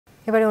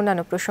এবারে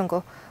অন্যান্য প্রসঙ্গ।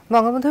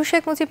 বঙ্গবন্ধু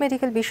শেখ মুজিব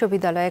মেডিকেল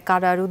বিশ্ববিদ্যালয়ে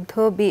কারারুদ্ধ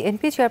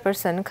বিএনপি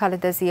চেয়ারপারসন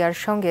খালেদা জিয়ার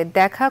সঙ্গে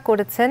দেখা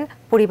করেছেন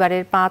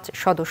পরিবারের 5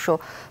 সদস্য।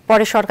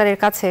 পরে সরকারের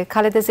কাছে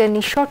খালেদা জিয়ার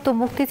নিঃশর্ত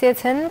মুক্তি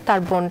চেয়েছেন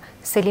তার বোন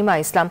সেলিমা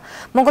ইসলাম।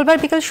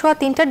 মঙ্গলবার বিকেল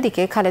 3:15টার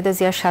দিকে খালেদা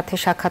জিয়ার সাথে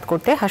সাক্ষাৎ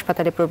করতে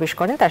হাসপাতালে প্রবেশ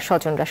করেন তার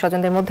স্বজনরা।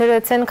 স্বজনদের মধ্যে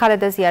রয়েছেন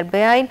খালেদা জিয়ার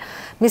বেআইন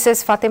মিসেস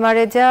ফাতেমা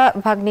রেজা,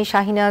 ভাগ্নি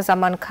শাহিনা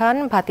জামান খান,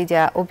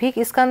 ভাতিজা অভিক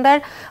ইস্কান্দার,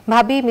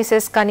 ভাবি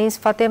মিসেস কানিজ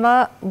ফাতেমা,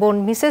 বোন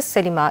মিসেস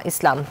সেলিমা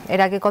ইসলাম।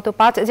 এর আগে গত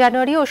 5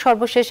 জানুয়ারি ও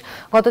সর্বশেষ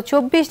গত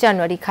 24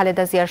 জানুয়ারি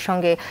খালেদা জিয়ার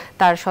সঙ্গে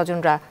তার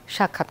স্বজনরা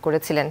সাক্ষাৎ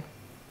করেছিলেন।